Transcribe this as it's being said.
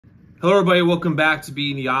Hello everybody, welcome back to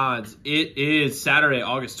Beating the Odds. It is Saturday,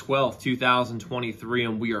 August 12th, 2023,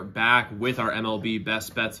 and we are back with our MLB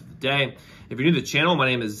best bets of the day. If you're new to the channel, my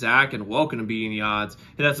name is Zach, and welcome to Beating the Odds.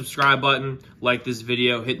 Hit that subscribe button, like this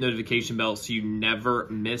video, hit notification bell so you never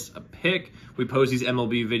miss a pick. We post these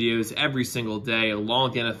MLB videos every single day,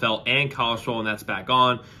 along with the NFL and college football, and that's back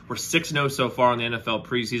on. We're 6-0 so far in the NFL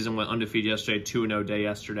preseason, went undefeated yesterday, 2-0 day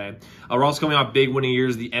yesterday. We're also coming off big winning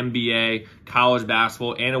years, the NBA, college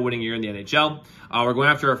basketball, and a winning year in the NHL. We're going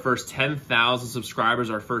after our first 10,000 subscribers,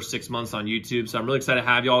 our first 6 months on YouTube, so I'm really excited to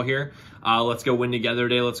have you all here. Let's go win together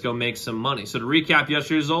today. Let's go make some money. So to recap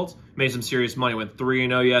yesterday's results, made some serious money. Went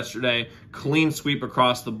 3-0 yesterday. Clean sweep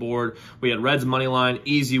across the board. We had Reds money line,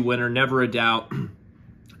 easy winner, never a doubt.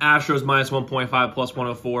 Astros minus 1.5 plus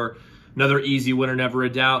 104. Another easy winner, never a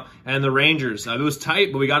doubt. And the Rangers, it was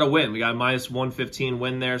tight, but we got a win. We got a minus 115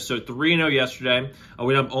 win there. So 3-0 yesterday. We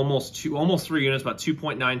went up almost 3 units, about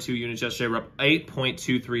 2.92 units yesterday. We're up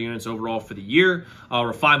 8.23 units overall for the year.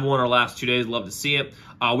 We're 5-1 our last 2 days. Love to see it.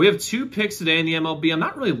 We have 2 picks today in the MLB. I'm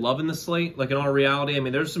not really loving the slate, like in all reality. I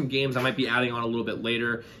mean, there's some games I might be adding on a little bit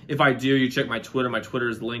later. If I do, you check my Twitter. My Twitter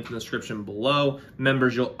is linked in the description below.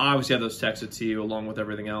 Members, you'll obviously have those texted to you along with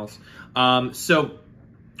everything else. So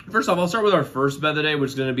first off, I'll start with our first bet of the day,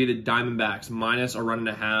 which is going to be the Diamondbacks minus a run and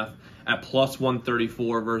a half at plus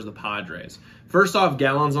 134 versus the Padres. First off,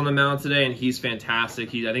 Gallen's on the mound today, and he's fantastic.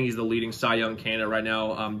 I think he's the leading Cy Young candidate right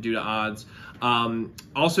now due to odds.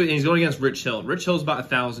 Also, he's going against Rich Hill. Rich Hill's about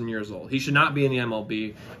 1,000 years old. He should not be in the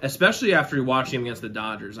MLB, especially after watching him against the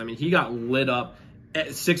Dodgers. I mean, he got lit up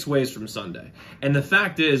 6 ways from Sunday, and the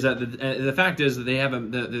fact is that they have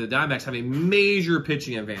the Diamondbacks have a major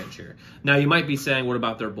pitching advantage here. Now you might be saying, what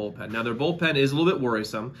about their bullpen? Now their bullpen is a little bit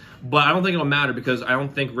worrisome, but I don't think it'll matter because I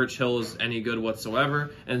don't think Rich Hill is any good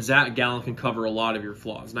whatsoever, and Zach Gallen can cover a lot of your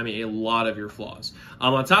flaws. And I mean a lot of your flaws.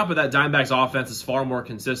 On top of that, Diamondbacks offense is far more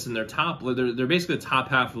consistent. They're basically the top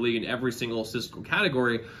half of the league in every single statistical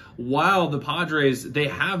category. While the Padres, they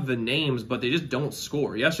have the names, but they just don't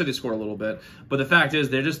score. Yesterday they scored a little bit, but the fact is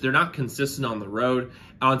they're not consistent on the road.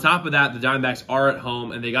 On top of that, the Diamondbacks are at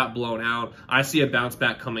home and they got blown out. I see a bounce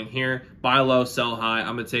back coming here. Buy low, sell high.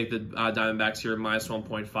 I'm going to take the Diamondbacks here at minus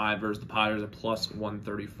 1.5 versus the Padres at plus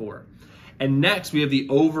 134. And next we have the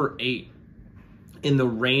over 8 in the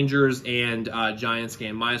Rangers and Giants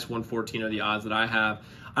game. Minus 114 are the odds that I have.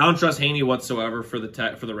 I don't trust Haney whatsoever for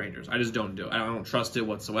the Rangers. I just don't do it. I don't trust it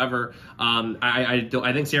whatsoever. I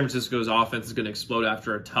think San Francisco's offense is going to explode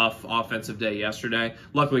after a tough offensive day yesterday.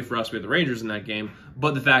 Luckily for us, we had the Rangers in that game.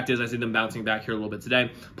 But the fact is, I see them bouncing back here a little bit today.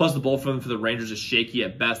 Plus, the bullpen for the Rangers is shaky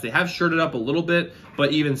at best. They have shirted up a little bit,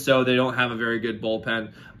 but even so, they don't have a very good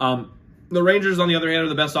bullpen. The Rangers, on the other hand, are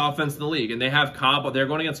the best offense in the league, and they have Cobb. They're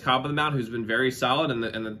going against Cobb on the mound, who's been very solid, and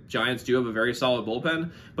the Giants do have a very solid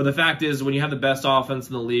bullpen. But the fact is, when you have the best offense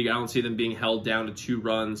in the league, I don't see them being held down to 2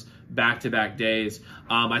 runs back-to-back days.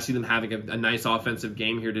 I see them having a nice offensive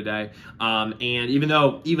game here today. And even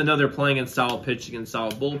though they're playing in solid pitching and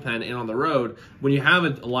solid bullpen and on the road, when you have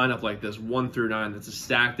a lineup like this, 1 through 9, that's as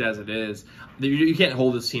stacked as it is, you can't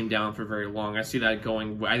hold this team down for very long. I see that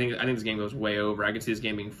going. I think this game goes way over. I can see this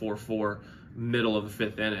game being 4-4. Middle of the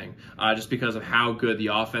 5th inning, just because of how good the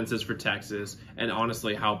offense is for Texas, and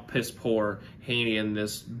honestly how piss poor Haney in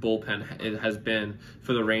this bullpen has been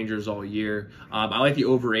for the Rangers all year. I like the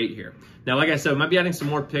over 8 here. Now, like I said, I might be adding some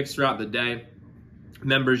more picks throughout the day.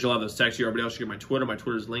 Members, you'll have those texts here. Everybody else should get my Twitter. My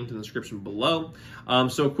Twitter is linked in the description below.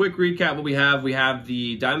 So a quick recap, what we have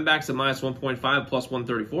the Diamondbacks at minus 1.5 plus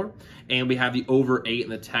 134, and we have the over 8 in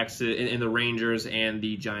the Texas in the Rangers and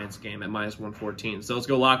the Giants game at minus 114. So let's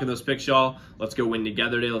go lock in those picks, y'all. Let's go win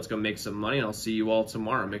together today. Let's go make some money, and I'll see you all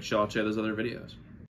tomorrow. Make sure y'all check those other videos.